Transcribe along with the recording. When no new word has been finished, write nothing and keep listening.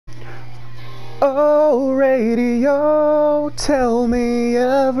Oh, radio, tell me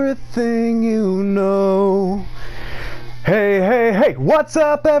everything you know. Hey, what's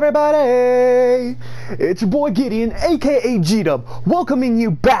up, everybody? It's your boy Gideon, aka G-Dub, welcoming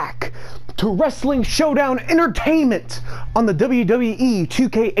you back to Wrestling Showdown Entertainment on the WWE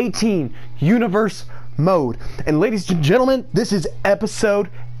 2K18 Universe Mode. And ladies and gentlemen, this is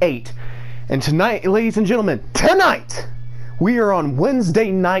episode 8. And tonight, ladies and gentlemen, tonight, we are on Wednesday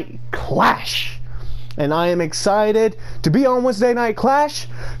Night Clash. And I am excited to be on Wednesday Night Clash.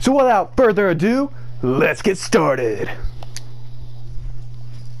 So without further ado, let's get started.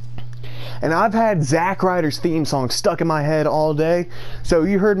 And I've had Zack Ryder's theme song stuck in my head all day. So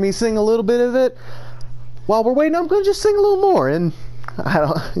you heard me sing a little bit of it. While we're waiting, I'm going to just sing a little more. And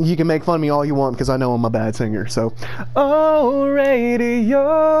you can make fun of me all you want because I know I'm a bad singer. So, oh,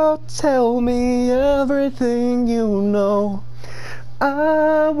 radio, tell me everything you know.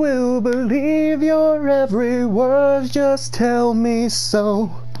 I will believe your every word, just tell me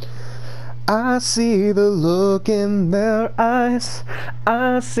so. I see the look in their eyes,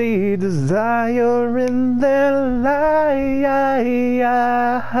 I see desire in their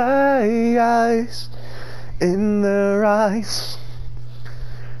eyes, in their eyes.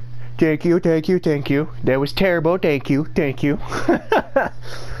 Thank you. That was terrible. Thank you.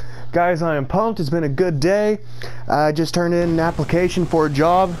 Guys, I am pumped. It's been a good day. I just turned in an application for a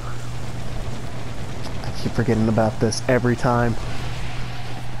job. I keep forgetting about this every time.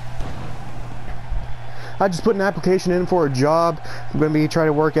 I just put an application in for a job. I'm going to be trying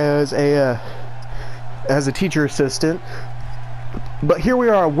to work as a teacher assistant. But here we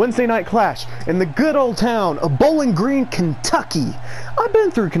are, Wednesday Night Clash in the good old town of Bowling Green, Kentucky. I've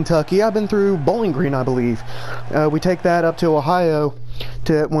been through Kentucky. I've been through Bowling Green, I believe. We take that up to Ohio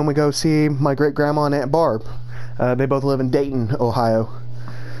to when we go see my great-grandma and Aunt Barb. They both live in Dayton, Ohio.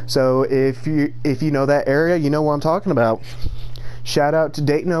 So if you know that area, you know what I'm talking about. Shout out to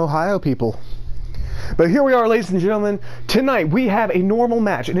Dayton, Ohio people. But here we are, ladies and gentlemen. Tonight we have a normal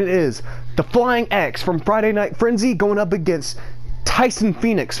match, and it is the Flying X from Friday Night Frenzy going up against Tyson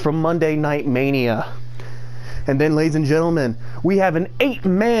Phoenix from Monday Night Mania. And then, ladies and gentlemen, we have an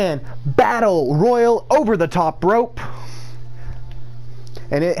 8-man battle royal over the top rope.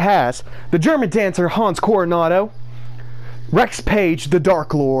 And it has the German dancer Hans Coronado, Rex Page the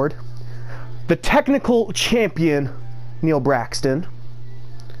Dark Lord, the technical champion Neil Braxton.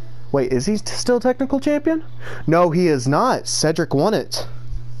 Wait, is he still technical champion? No, he is not. Cedric won it.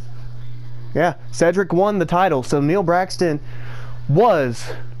 Yeah, Cedric won the title. So Neil Braxton was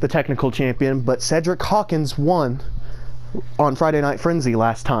the technical champion, but Cedric Hawkins won on Friday Night Frenzy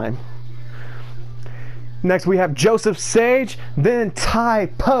last time. Next we have Joseph Sage, then Ty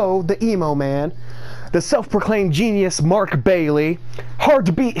Poe, the emo man, the self-proclaimed genius Mark Bailey, hard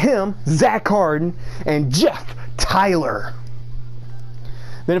to beat him, Zach Harden, and Jeff Tyler.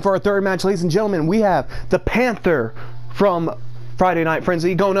 Then for our third match, ladies and gentlemen, we have the Panther from Friday Night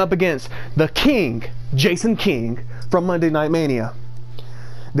Frenzy going up against the King, Jason King, from Monday Night Mania.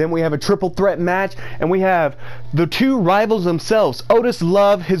 Then we have a triple threat match, and we have the two rivals themselves, Otis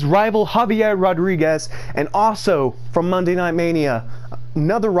Love, his rival Javier Rodriguez, and also from Monday Night Mania,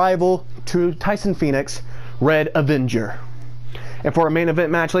 another rival to Tyson Phoenix, Red Avenger. And for our main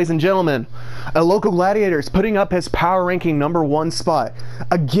event match, ladies and gentlemen, a local gladiator is putting up his power ranking #1 spot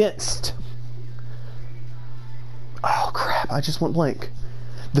against, oh crap, I just went blank,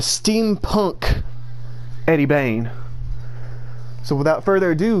 the steampunk Eddie Bain. So without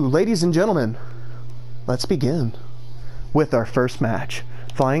further ado, ladies and gentlemen, let's begin with our first match,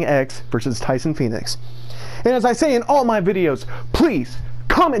 Flying X versus Tyson Phoenix. And as I say in all my videos, please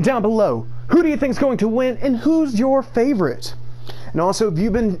comment down below, who do you think is going to win and who's your favorite? And also, if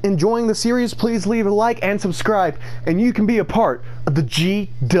you've been enjoying the series, please leave a like and subscribe, and you can be a part of the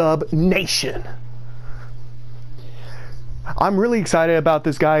G-DubNation. I'm really excited about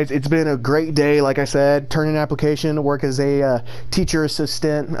this, guys. It's been a great day, like I said. Turned in an application to work as a teacher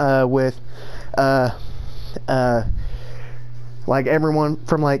assistant with like everyone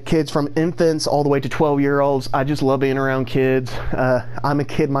from like kids from infants all the way to 12-year-olds. I just love being around kids. I'm a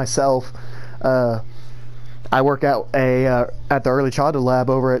kid myself. I work out at the early childhood lab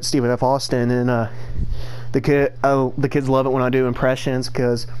over at Stephen F. Austin, and the kids love it when I do impressions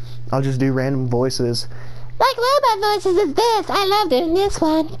because I'll just do random voices. Like robot voices is this. I love doing this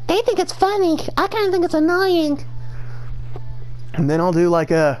one. They think it's funny. I kind of think it's annoying. And then I'll do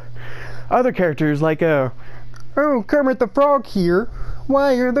like other characters like oh, Kermit the Frog here.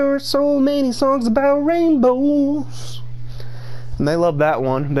 Why are there so many songs about rainbows? And they love that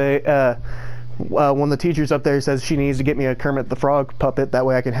one. They one of the teachers up there says she needs to get me a Kermit the Frog puppet, that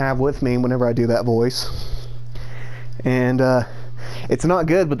way I can have with me whenever I do that voice. And it's not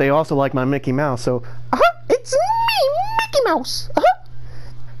good, but they also like my Mickey Mouse, so it's me, Mickey Mouse.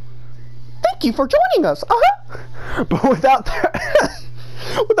 Thank you for joining us. But without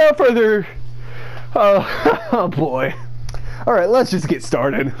without further, oh boy. All right, let's just get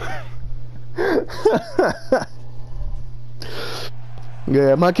started.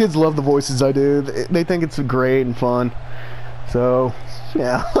 Yeah, my kids love the voices I do. They think it's great and fun. So,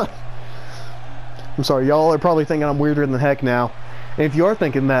 yeah. I'm sorry, y'all are probably thinking I'm weirder than the heck now. And if you are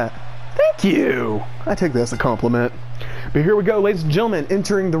thinking that, thank you. I take that as a compliment. But here we go, ladies and gentlemen,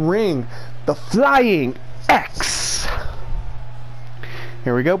 entering the ring, the Flying X.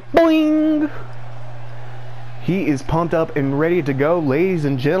 Here we go, boing. He is pumped up and ready to go, ladies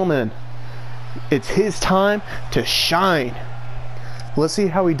and gentlemen. It's his time to shine. Let's see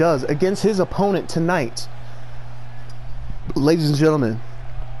how he does against his opponent tonight. Ladies and gentlemen,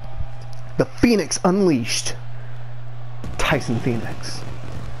 the Phoenix Unleashed, Tyson Phoenix.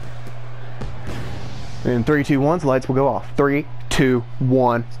 In 3, 2, 1, the lights will go off. 3, 2,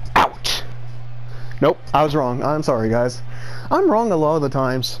 1, out. Nope, I was wrong. I'm sorry, guys. I'm wrong a lot of the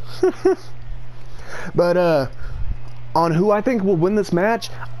times. But on who I think will win this match,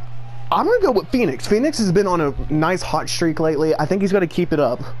 I'm gonna go with Phoenix. Phoenix has been on a nice hot streak lately. I think he's gonna keep it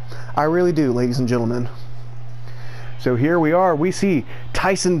up. I really do, ladies and gentlemen. So here we are. We see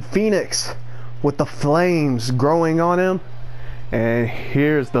Tyson Phoenix with the flames growing on him. And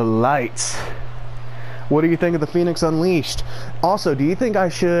here's the lights. What do you think of the Phoenix Unleashed? Also, do you think I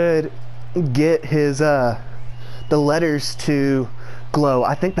should get his the letters to glow?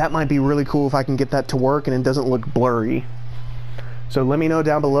 I think that might be really cool if I can get that to work and it doesn't look blurry. So let me know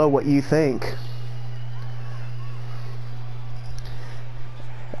down below what you think.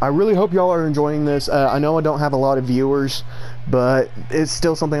 I really hope y'all are enjoying this. I know I don't have a lot of viewers, but it's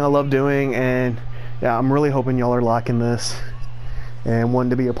still something I love doing, and yeah, I'm really hoping y'all are liking this and wanting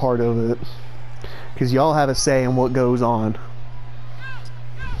to be a part of it, because y'all have a say in what goes on.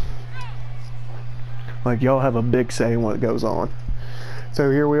 Like, y'all have a big say in what goes on. So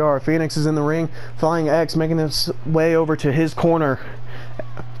here we are. Phoenix is in the ring. Flying X making his way over to his corner.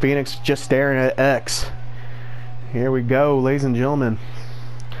 Phoenix just staring at X. Here we go, ladies and gentlemen.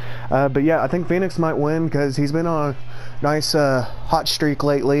 But yeah, I think Phoenix might win because he's been on a nice hot streak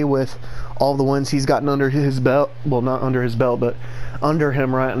lately with all the wins he's gotten under his belt. Well, not under his belt, but under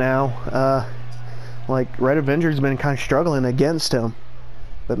him right now. Like, Red Avenger's been kind of struggling against him.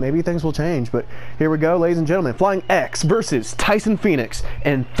 But maybe things will change. But here we go, ladies and gentlemen. Flying X versus Tyson Phoenix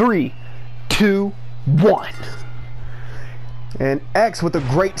in 3, 2, 1. And X with a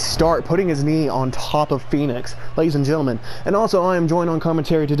great start, putting his knee on top of Phoenix, ladies and gentlemen. And also, I am joined on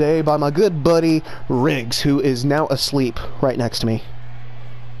commentary today by my good buddy Riggs, who is now asleep right next to me.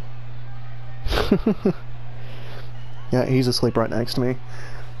 Yeah, he's asleep right next to me.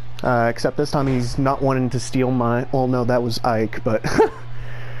 Except this time he's not wanting to steal my... Well, no, that was Ike, but...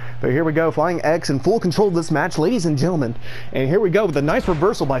 But here we go, Flying X in full control of this match, ladies and gentlemen. And here we go with a nice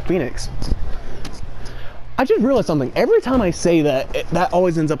reversal by Phoenix. I just realized something. Every time I say that, that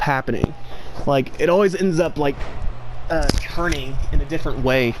always ends up happening. Like, it always ends up, like, turning in a different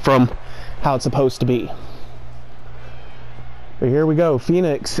way from how it's supposed to be. But here we go.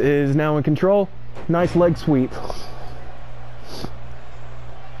 Phoenix is now in control. Nice leg sweep.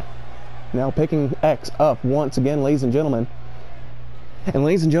 Now picking X up once again, ladies and gentlemen. And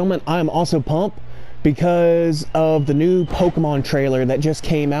ladies and gentlemen, I am also pumped because of the new Pokemon trailer that just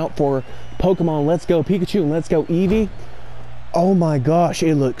came out for Pokemon Let's Go Pikachu and Let's Go Eevee. Oh my gosh,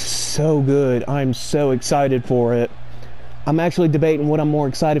 it looks so good. I'm so excited for it. I'm actually debating what I'm more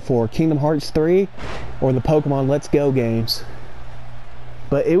excited for, Kingdom Hearts 3 or the Pokemon Let's Go games.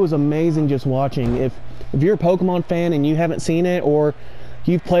 But it was amazing just watching. If you're a Pokemon fan and you haven't seen it, or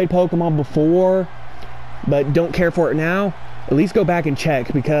you've played Pokemon before but don't care for it now, at least go back and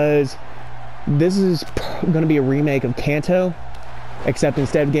check, because this is going to be a remake of Kanto, except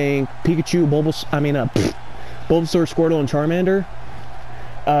instead of getting Pikachu, Bulbasaur, Squirtle, and Charmander,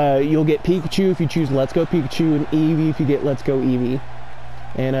 you'll get Pikachu if you choose Let's Go Pikachu, and Eevee if you get Let's Go Eevee.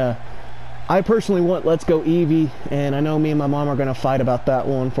 And I personally want Let's Go Eevee, and I know me and my mom are going to fight about that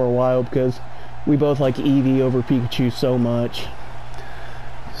one for a while, because we both like Eevee over Pikachu so much.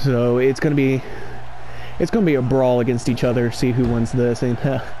 So it's going to be a brawl against each other, see who wins this and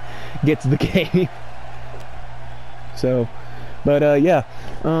gets the game. So, but yeah,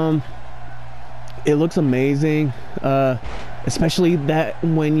 it looks amazing, especially that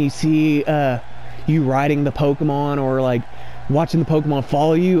when you see you riding the Pokemon, or like watching the Pokemon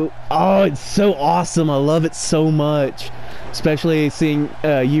follow you, oh, it's so awesome. I love it so much. Especially seeing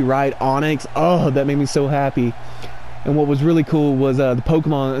you ride Onix. Oh, that made me so happy. And what was really cool was the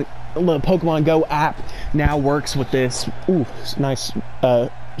Pokemon Go app now works with this. Ooh, nice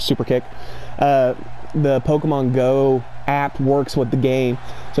super kick. The Pokemon Go app works with the game,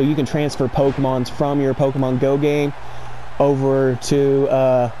 so you can transfer Pokemons from your Pokemon Go game over to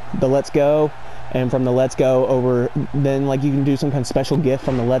the Let's Go, and from the Let's Go over, then like you can do some kind of special gift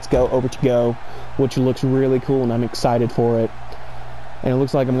from the Let's Go over to Go, which looks really cool, and I'm excited for it. And it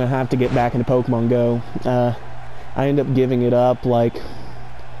looks like I'm gonna have to get back into Pokemon Go. I ended up giving it up like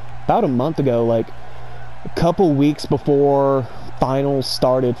about a month ago, like a couple weeks before finals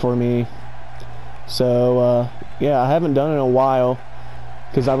started for me. So yeah, I haven't done it in a while,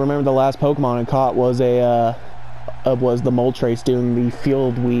 because I remember the last Pokemon I caught was the Moltres doing the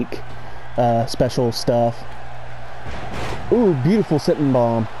Field Week special stuff. Ooh, beautiful sitting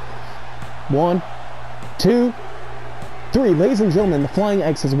bomb. 1, 2, 3. Ladies and gentlemen, the Flying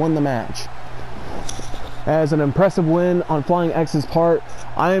X has won the match. As an impressive win on Flying X's part,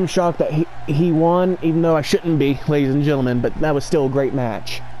 I am shocked that he won, even though I shouldn't be, ladies and gentlemen, but that was still a great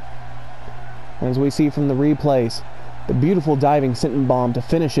match. As we see from the replays, the beautiful diving Senton Bomb to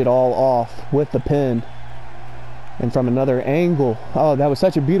finish it all off with the pin. And from another angle, oh, that was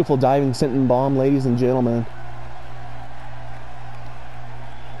such a beautiful diving Senton Bomb, ladies and gentlemen.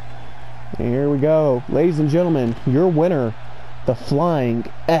 And here we go. Ladies and gentlemen, your winner, the Flying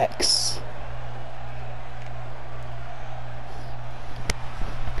X.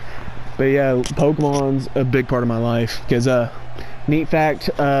 But yeah, Pokemon's a big part of my life, because neat fact,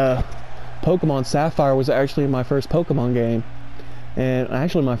 Pokemon Sapphire was actually my first Pokemon game, and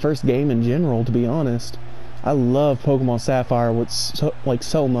actually my first game in general, to be honest. I love Pokemon Sapphire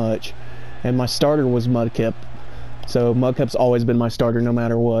so much, and my starter was Mudkip, so Mudkip's always been my starter no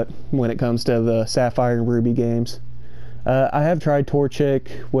matter what when it comes to the Sapphire and Ruby games. I have tried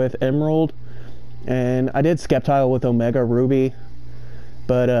Torchic with Emerald, and I did Sceptile with Omega Ruby,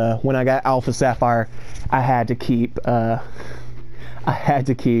 but when I got Alpha Sapphire, I had to keep Mudkip.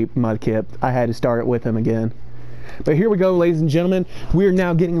 I had to start it with him again. But here we go, ladies and gentlemen. We are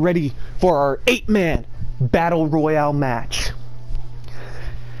now getting ready for our 8-man Battle Royale match.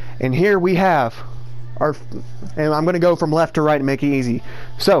 And here we have our, and I'm going to go from left to right to make it easy.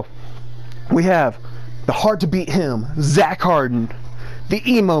 So, we have the hard to beat him, Zach Harden, the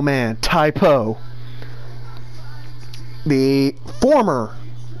emo man, Typo, the former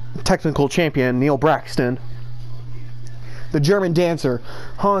technical champion, Neil Braxton, the German dancer,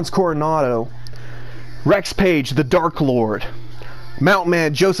 Hans Coronado, Rex Page, the Dark Lord, Mountain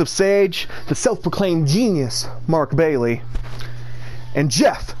Man, Joseph Sage, the self-proclaimed genius, Mark Bailey, and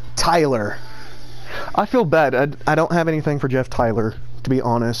Jeff Tyler. I feel bad. I don't have anything for Jeff Tyler, to be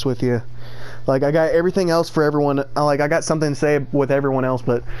honest with you. Like, I got everything else for everyone. Like, I got something to say with everyone else,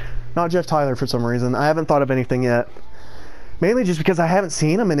 but not Jeff Tyler for some reason. I haven't thought of anything yet. Mainly just because I haven't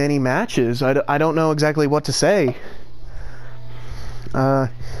seen him in any matches. I don't know exactly what to say.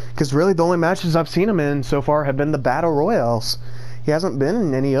 Because really the only matches I've seen him in so far have been the Battle Royales. He hasn't been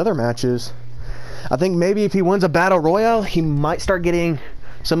in any other matches. I think maybe if he wins a Battle Royale, he might start getting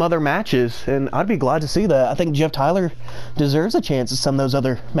some other matches, and I'd be glad to see that. I think Jeff Tyler deserves a chance at some of those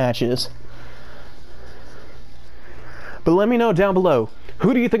other matches. But let me know down below,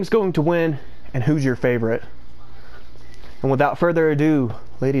 who do you think is going to win, and who's your favorite? And without further ado,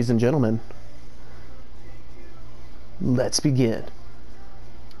 ladies and gentlemen, let's begin.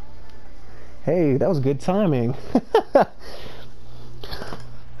 Hey, that was good timing.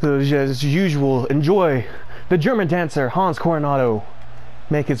 So as usual, enjoy the German dancer Hans Coronado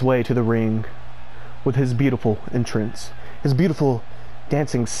make his way to the ring with his beautiful entrance, his beautiful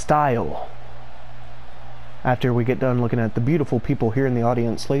dancing style. After we get done looking at the beautiful people here in the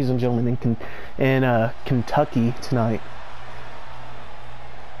audience, ladies and gentlemen, in Kentucky tonight.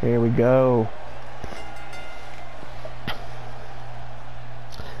 Here we go.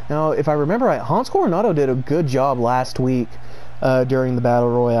 Now, if I remember right, Hans Coronado did a good job last week during the Battle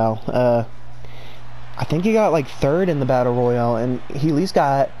Royale. I think he got like 3rd in the Battle Royale, and he at least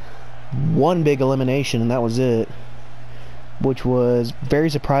got one big elimination, and that was it. Which was very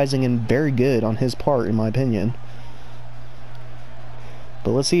surprising and very good on his part, in my opinion.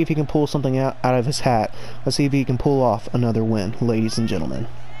 But let's see if he can pull something out of his hat. Let's see if he can pull off another win, ladies and gentlemen.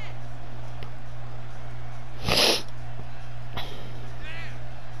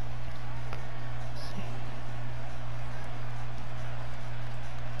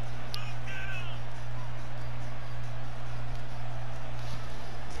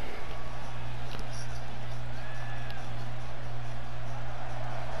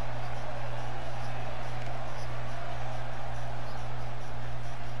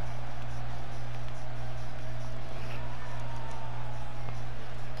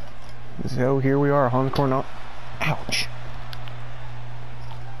 So here we are, Hans Coronado. Ouch.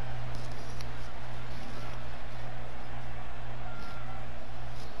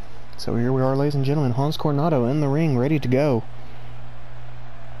 So here we are, ladies and gentlemen, Hans Coronado in the ring, ready to go.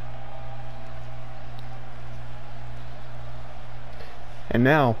 And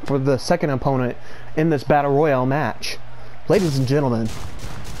now for the second opponent in this Battle Royale match. Ladies and gentlemen,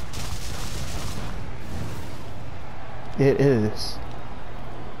 it is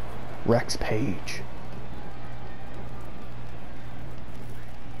Rex Page.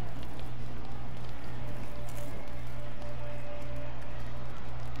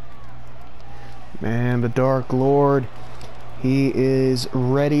 Man, the Dark Lord, he is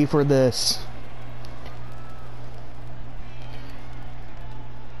ready for this.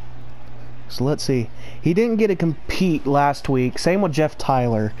 So let's see. He didn't get to compete last week. Same with Jeff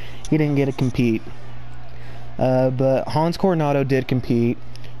Tyler. He didn't get to compete. But Hans Coronado did compete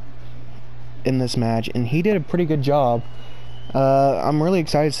in this match, and he did a pretty good job. I'm really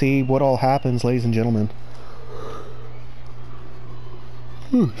excited to see what all happens, ladies and gentlemen.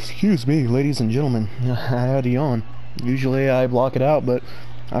 Excuse me, ladies and gentlemen. I had a yawn. Usually I block it out, but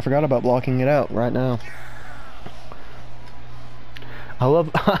I forgot about blocking it out right now.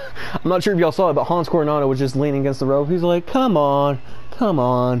 I'm not sure if y'all saw it, but Hans Coronado was just leaning against the rope. He's like, come on,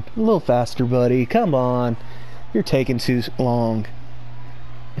 a little faster, buddy, come on. You're taking too long.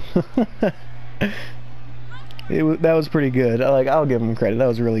 That was pretty good. I'll give him credit. That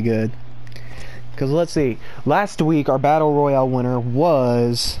was really good. Because let's see. Last week, our Battle Royale winner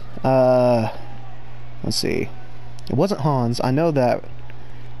was, let's see. It wasn't Hans. I know that.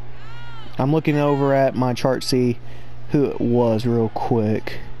 I'm looking over at my chart, see who it was real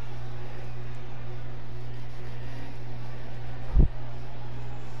quick.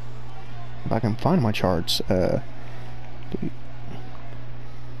 If I can find my charts.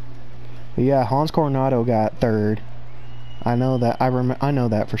 Yeah, Hans Coronado got third. I know that. I know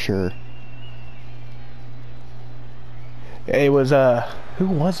that for sure. It was who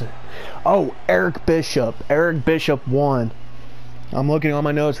was it? Oh, Eric Bishop. Eric Bishop won. I'm looking on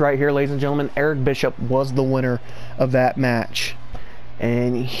my notes right here, ladies and gentlemen. Eric Bishop was the winner of that match,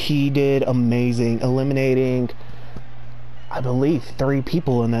 and he did amazing, eliminating, I believe, 3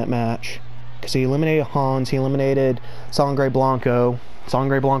 people in that match. Because he eliminated Hans, he eliminated Sangre Blanco.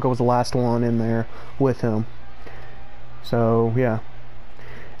 Sangre Blanco was the last one in there with him. So yeah,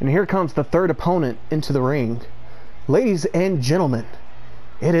 and here comes the third opponent into the ring. Ladies and gentlemen,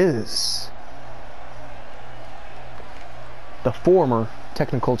 it is the former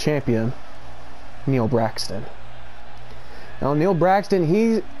technical champion, Neil Braxton. Now, Neil Braxton,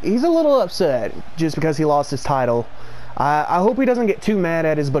 he's a little upset just because he lost his title. I hope he doesn't get too mad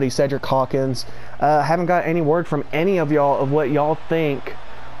at his buddy Cedric Hawkins. Haven't got any word from any of y'all of what y'all think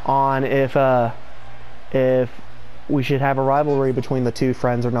on if we should have a rivalry between the two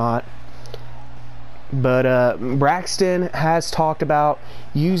friends or not. But Braxton has talked about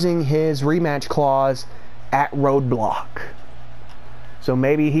using his rematch clause at Roadblock. So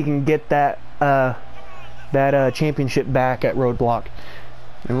maybe he can get that championship back at Roadblock.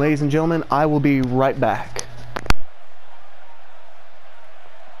 And ladies and gentlemen, I will be right back.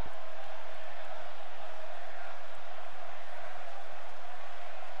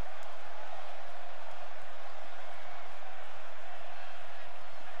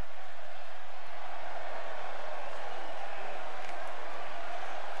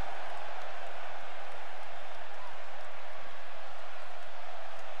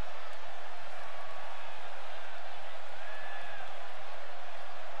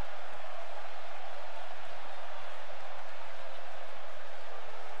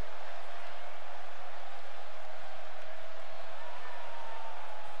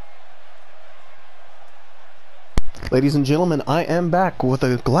 Ladies and gentlemen, I am back with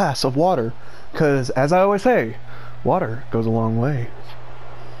a glass of water, because as I always say, water goes a long way.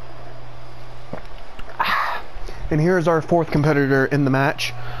 And here's our fourth competitor in the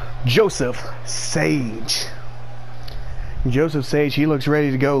match, Joseph Sage. Joseph Sage, he looks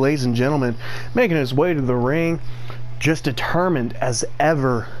ready to go, ladies and gentlemen, making his way to the ring, just determined as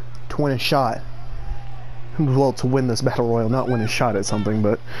ever to win a shot. Well, to win this battle royale, not win a shot at something,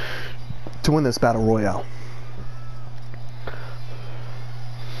 but to win this battle royale.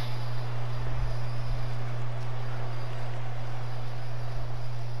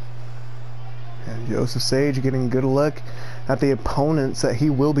 Joseph Sage getting a good look at the opponents that he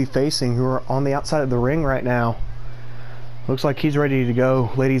will be facing, who are on the outside of the ring right now. Looks like he's ready to go,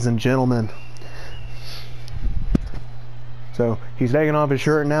 ladies and gentlemen. So he's taking off his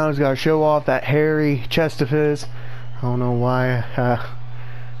shirt now. He's got to show off that hairy chest of his. I don't know why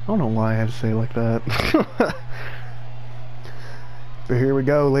I don't know why I had to say it like that. But here we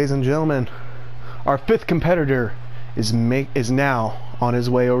go, ladies and gentlemen. Our 5th competitor is now on his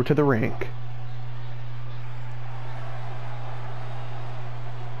way over to the ring.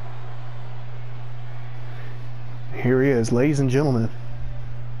 Here he is, ladies and gentlemen.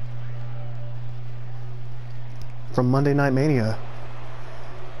 From Monday Night Mania,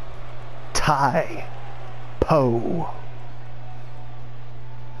 Tai Po.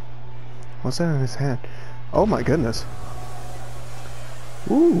 What's that in his hand? Oh my goodness.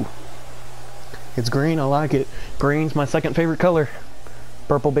 Ooh. It's green, I like it. Green's my 2nd favorite color.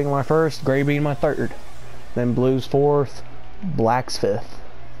 Purple being my 1st, gray being my 3rd. Then blue's 4th, black's 5th.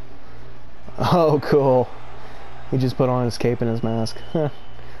 Oh, cool. He just put on his cape and his mask.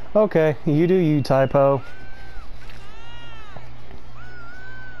 Okay, you do you, Tai Po.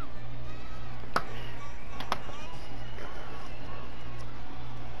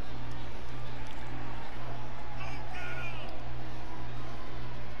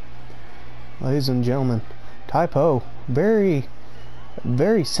 Ladies and gentlemen, Tai Po, very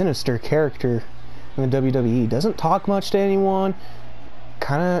sinister character in the WWE. Doesn't talk much to anyone.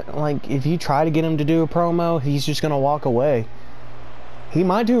 Kind of like, if you try to get him to do a promo, he's just gonna walk away. He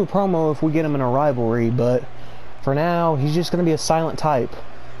might do a promo if we get him in a rivalry, but for now, he's just gonna be a silent type.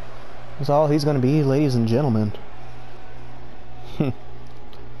 That's all he's gonna be, ladies and gentlemen.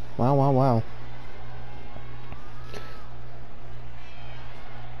 Wow, wow, wow.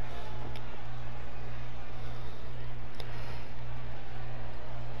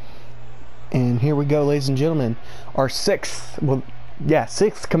 And here we go, ladies and gentlemen. Our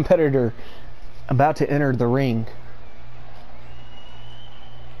 6th competitor about to enter the ring.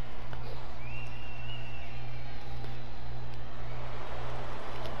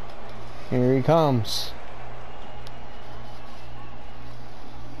 Here he comes.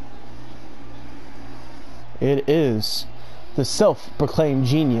 It is the self-proclaimed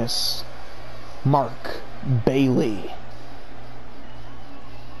genius, Mark Bailey.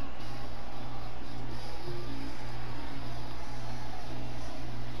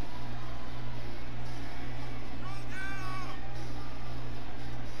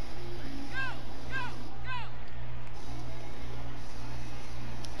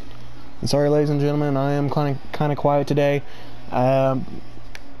 Sorry, ladies and gentlemen, I am kind of quiet today.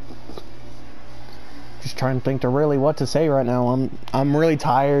 Just trying to think to really what to say right now. I'm really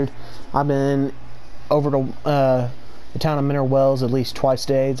tired. I've been over to the town of Mineral Wells at least twice a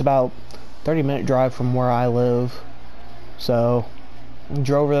day. It's about a 30-minute drive from where I live. So,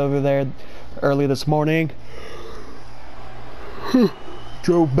 drove over there early this morning.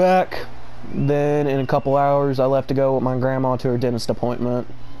 Drove back. Then in a couple hours, I left to go with my grandma to her dentist appointment.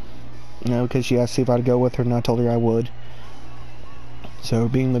 You know, because she asked if I'd go with her, and I told her I would. So,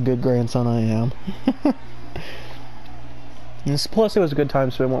 being the good grandson I am. Plus, it was a good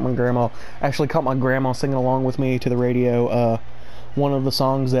time spent with my grandma. Actually caught my grandma singing along with me to the radio. One of the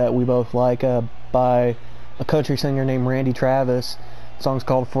songs that we both like by a country singer named Randy Travis. The song's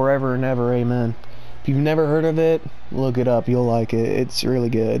called Forever and Ever, Amen. If you've never heard of it, look it up. You'll like it. It's really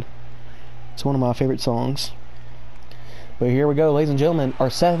good. It's one of my favorite songs. But here we go, ladies and gentlemen, our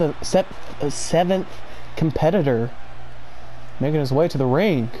seventh competitor making his way to the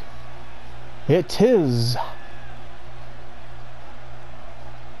ring. It is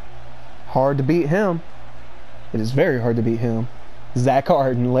hard to beat him. It is very hard to beat him. Zach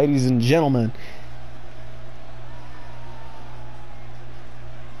Arden, ladies and gentlemen.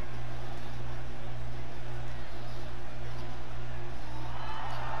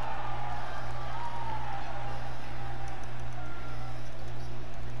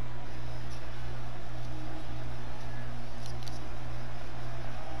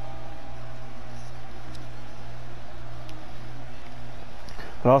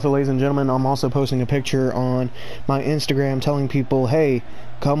 But also, ladies and gentlemen, I'm also posting a picture on my Instagram telling people, hey,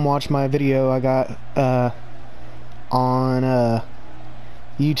 come watch my video I got on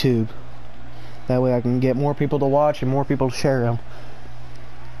YouTube. That way I can get more people to watch and more people to share them.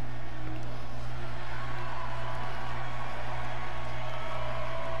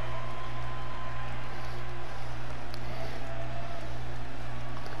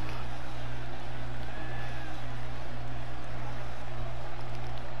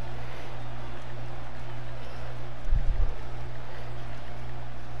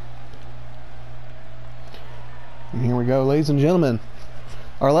 And here we go, ladies and gentlemen.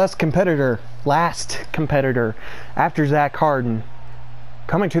 Our last competitor after Zach Harden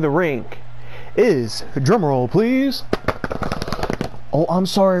coming to the ring is, drumroll please. Oh, I'm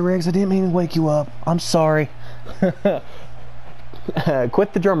sorry, Riggs. I didn't mean to wake you up. I'm sorry.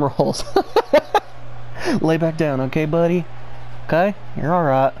 Quit the drum rolls. Lay back down, okay, buddy? Okay? You're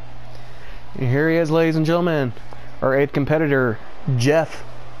alright. Here he is, ladies and gentlemen. Our 8th competitor, Jeff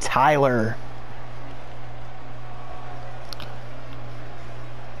Tyler.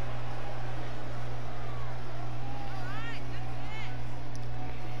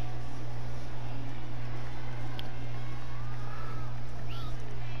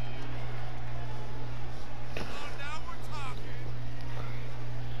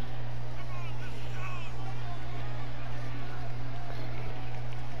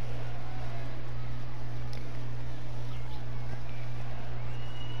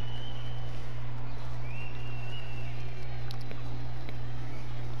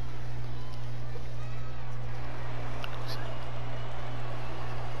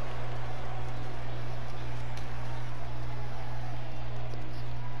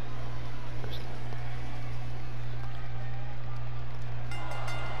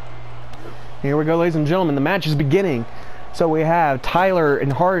 Here we go, ladies and gentlemen. The match is beginning. So we have Tyler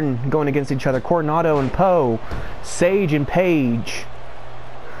and Harden going against each other. Coronado and Poe. Sage and Page.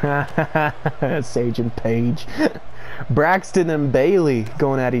 Sage and Page. Braxton and Bailey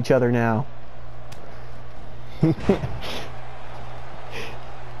going at each other now.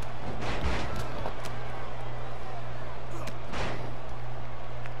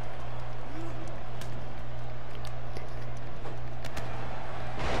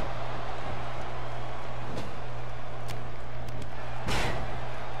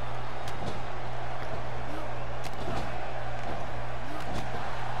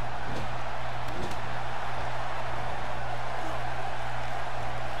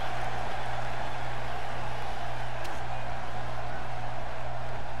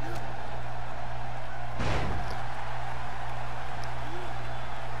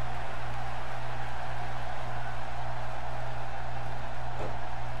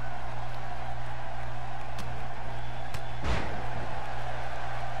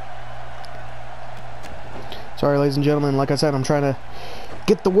 Sorry, ladies and gentlemen, like I said, I'm trying to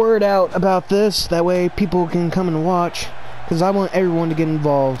get the word out about this. That way people can come and watch. Because I want everyone to get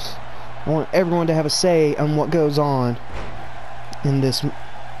involved. I want everyone to have a say on what goes on in this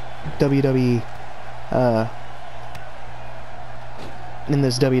WWE, in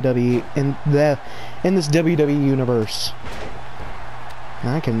this WWE universe.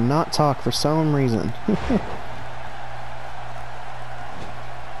 I cannot talk for some reason.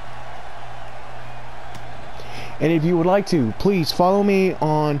 And if you would like to, please follow me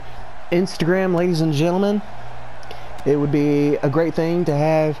on Instagram, ladies and gentlemen. It would be a great thing to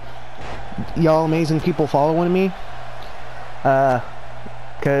have y'all amazing people following me.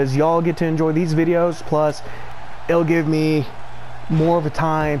 Because y'all get to enjoy these videos, plus it'll give me more of a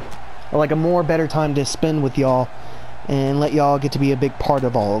time, or like a more better time to spend with y'all, and let y'all get to be a big part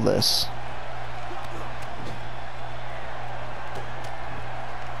of all of this.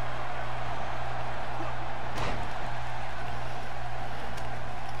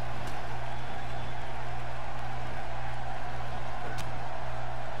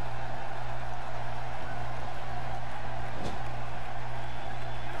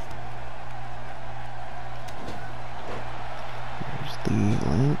 The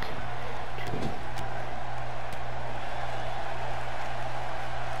link.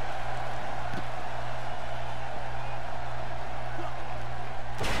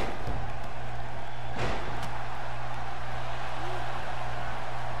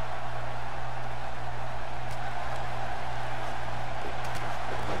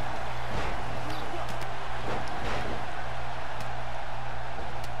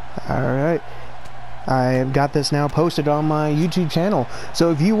 All right. I have got this now posted on my YouTube channel.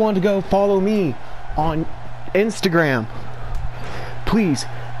 So if you want to go follow me on Instagram, please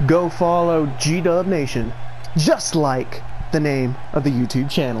go follow G-DubNation, just like the name of the YouTube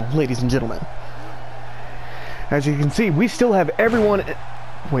channel, ladies and gentlemen. As you can see, we still have everyone.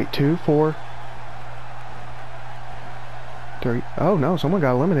 Wait, 2, 4, 3. Oh no, someone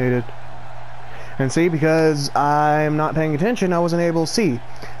got eliminated. And see, because I'm not paying attention, I wasn't able to see.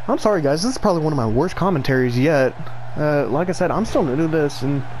 I'm sorry guys, this is probably one of my worst commentaries yet. Like I said, I'm still new to this,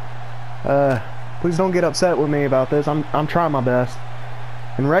 and please don't get upset with me about this. I'm trying my best.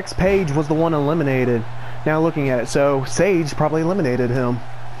 And Rex Page was the one eliminated. Now looking at it, so Sage probably eliminated him.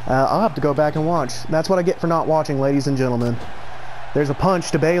 I'll have to go back and watch. That's what I get for not watching, ladies and gentlemen. There's a punch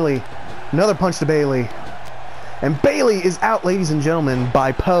to Bailey. Another punch to Bailey. And Bailey is out, ladies and gentlemen,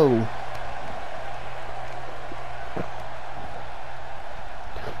 by Poe.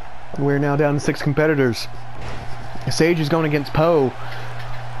 We're now down to 6 competitors. Sage is going against Poe.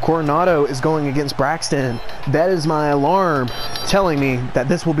 Coronado is going against Braxton. That is my alarm telling me that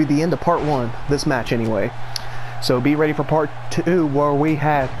this will be the end of part 1, this match anyway. So be ready for part 2 where we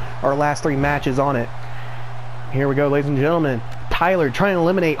have our last 3 matches on it. Here we go, ladies and gentlemen. Tyler trying to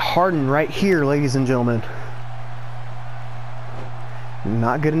eliminate Harden right here, ladies and gentlemen.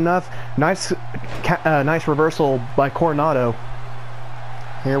 Not good enough. Nice reversal by Coronado.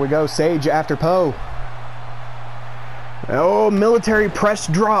 Here we go, Sage after Poe. Oh, military press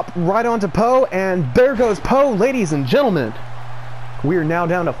drop right onto Poe, and there goes Poe, ladies and gentlemen. We are now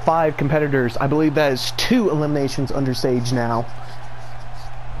down to 5 competitors. I believe that is 2 eliminations under Sage now.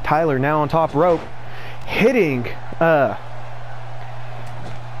 Tyler now on top rope, hitting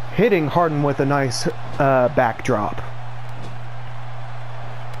Harden with a nice backdrop.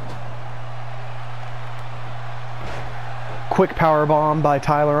 Quick power bomb by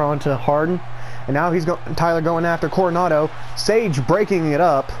Tyler onto Harden. And now Tyler going after Coronado. Sage breaking it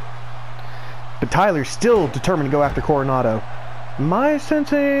up. But Tyler's still determined to go after Coronado. Am I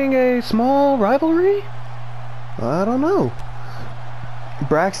sensing a small rivalry? I don't know.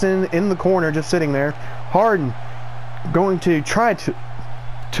 Braxton in the corner just sitting there. Harden going to try to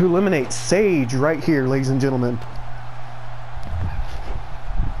eliminate Sage right here, ladies and gentlemen.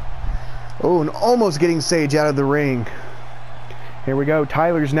 Oh, and almost getting Sage out of the ring. Here we go.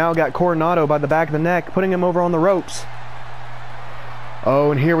 Tyler's now got Coronado by the back of the neck, putting him over on the ropes. Oh,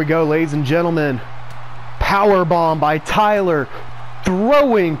 and here we go, ladies and gentlemen. Power bomb by Tyler,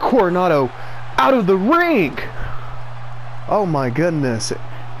 throwing Coronado out of the ring. Oh my goodness.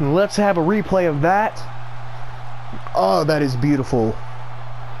 Let's have a replay of that. Oh, that is beautiful.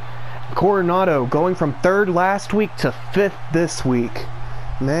 Coronado going from 3rd last week to 5th this week.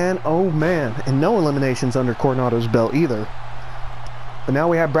 Man, oh man. And no eliminations under Coronado's belt either. But now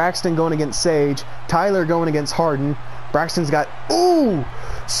we have Braxton going against Sage. Tyler going against Harden. Braxton's got, ooh,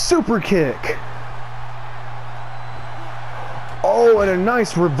 super kick. Oh, and a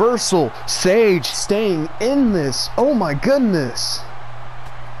nice reversal. Sage staying in this. Oh my goodness.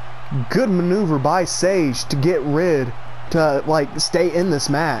 Good maneuver by Sage to get rid, to like stay in this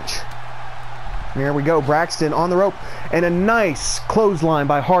match. Here we go, Braxton on the rope. And a nice clothesline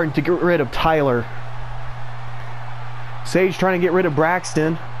by Harden to get rid of Tyler. Sage trying to get rid of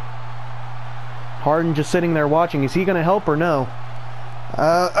Braxton. Harden just sitting there watching. Is he going to help or no?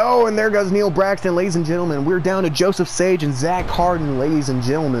 Oh, and there goes Neil Braxton, ladies and gentlemen. We're down to Joseph Sage and Zach Harden, ladies and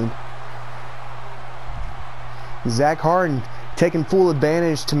gentlemen. Zach Harden taking full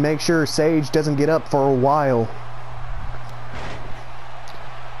advantage to make sure Sage doesn't get up for a while.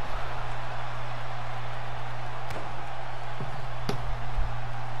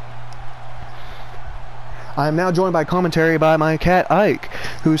 I am now joined by commentary by my cat Ike,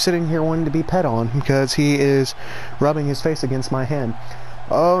 who's sitting here wanting to be pet on because he is rubbing his face against my hand.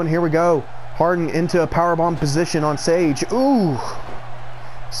 Oh, and here we go. Harden into a powerbomb position on Sage. Ooh!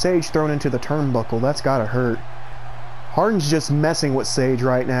 Sage thrown into the turnbuckle. That's gotta hurt. Harden's just messing with Sage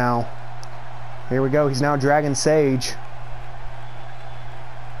right now. Here we go. He's now dragging Sage.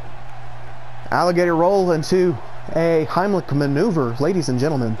 Alligator roll into a Heimlich maneuver, ladies and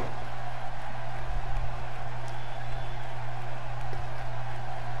gentlemen.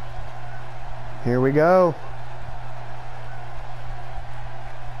 Here we go.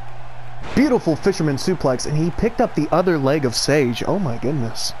 Beautiful fisherman suplex, and he picked up the other leg of Sage. Oh my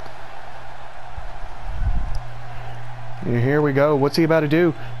goodness. And here we go. What's he about to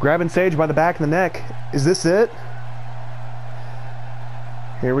do? Grabbing Sage by the back of the neck. Is this it?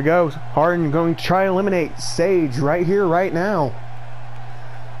 Here we go. Harden going to try to eliminate Sage right here, right now.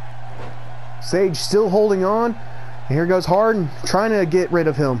 Sage still holding on. And here goes Harden trying to get rid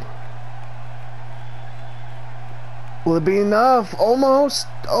of him. Will it be enough? Almost.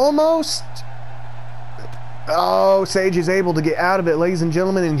 Almost. Oh, Sage is able to get out of it, ladies and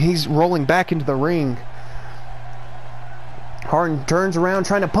gentlemen, and he's rolling back into the ring. Harden turns around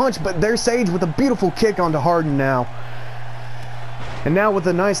trying to punch, but there's Sage with a beautiful kick onto Harden now. And now with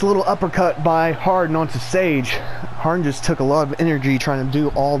a nice little uppercut by Harden onto Sage. Harden just took a lot of energy trying to do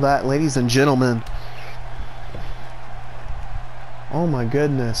all that, ladies and gentlemen. Oh my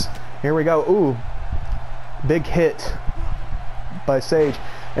goodness. Here we go. Ooh. Big hit by Sage.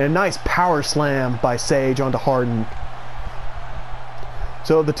 And a nice power slam by Sage onto Harden.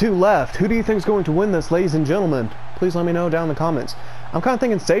 So the 2 left. Who do you think is going to win this, ladies and gentlemen? Please let me know down in the comments. I'm kind of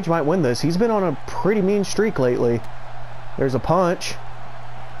thinking Sage might win this. He's been on a pretty mean streak lately. There's a punch.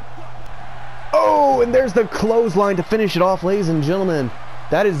 Oh, and there's the clothesline to finish it off, ladies and gentlemen.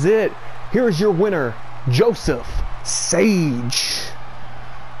 That is it. Here is your winner, Joseph Sage.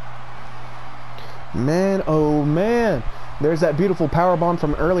 Man, oh man. There's that beautiful powerbomb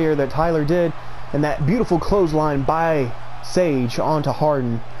from earlier that Tyler did, and that beautiful clothesline by Sage onto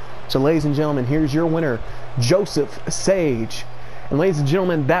Harden. So ladies and gentlemen, here's your winner, Joseph Sage. And ladies and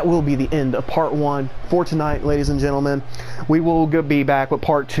gentlemen, that will be the end of part 1 for tonight, ladies and gentlemen. We will be back with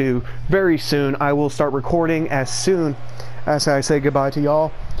part 2 very soon. I will start recording as soon as I say goodbye to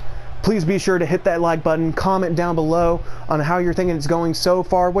y'all. Please be sure to hit that like button, comment down below on how you're thinking it's going so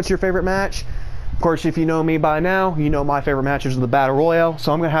far. What's your favorite match? Of course, if you know me by now, you know my favorite matches are the Battle Royale,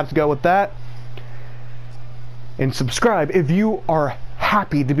 so I'm going to have to go with that. And subscribe if you are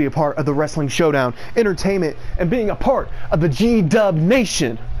happy to be a part of the Wrestling Showdown Entertainment and being a part of the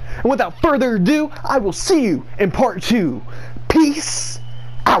G-DubNation. And without further ado, I will see you in part 2. Peace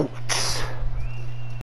out.